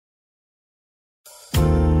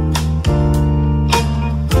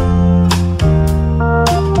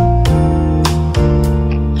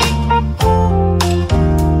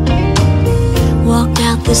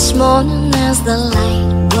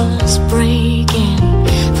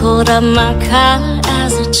Pulled up my collar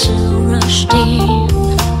as the chill rushed in.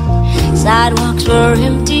 Sidewalks were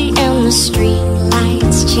empty and the street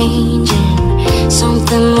lights changing.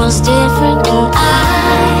 Something was different and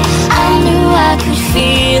I knew I could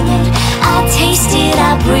feel it. I tasted,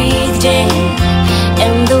 I breathed it,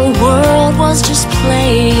 and the world was just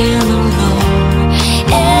playing alone.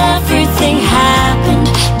 Everything happened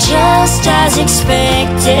just as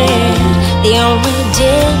expected. The only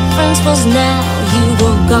difference was now you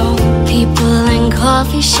were gone. People in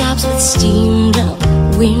coffee shops with steamed up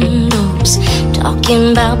windows,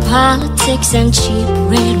 talking about politics and cheap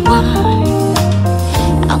red wine.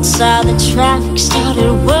 Outside the traffic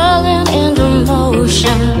started whirling into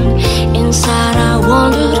motion. Inside I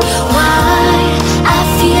wondered why I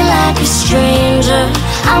feel like a stranger.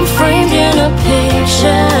 I'm framed in a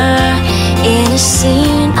picture, in a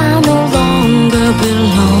scene I no longer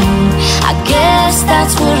belong. I guess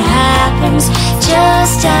that's what happens,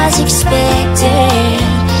 just as expected,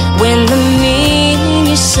 when the meaning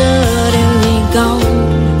is suddenly gone.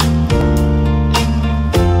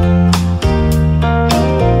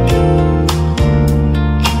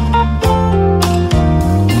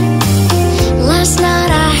 Last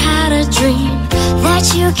night I had a dream that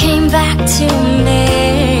you came back to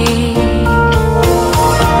me.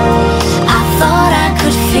 I thought I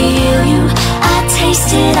could feel you, I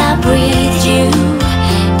tasted, I breathed you,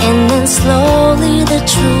 and then slowly the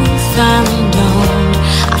truth finally dawned.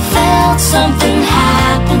 I felt something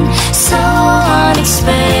happen, so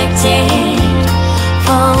unexpected.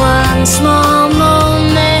 For one small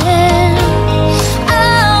moment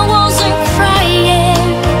I wasn't crying,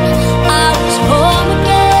 I was home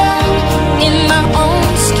again in my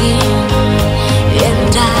own skin.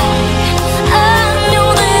 And I knew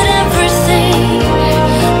that everything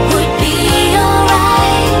would be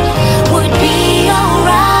alright, would be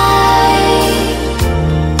alright.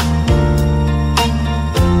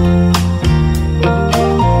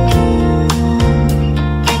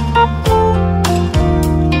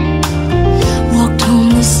 Walked home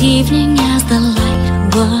this evening as the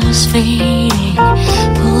light was fading.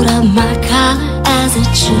 Pulled up my collar as a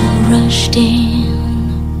chill rushed in.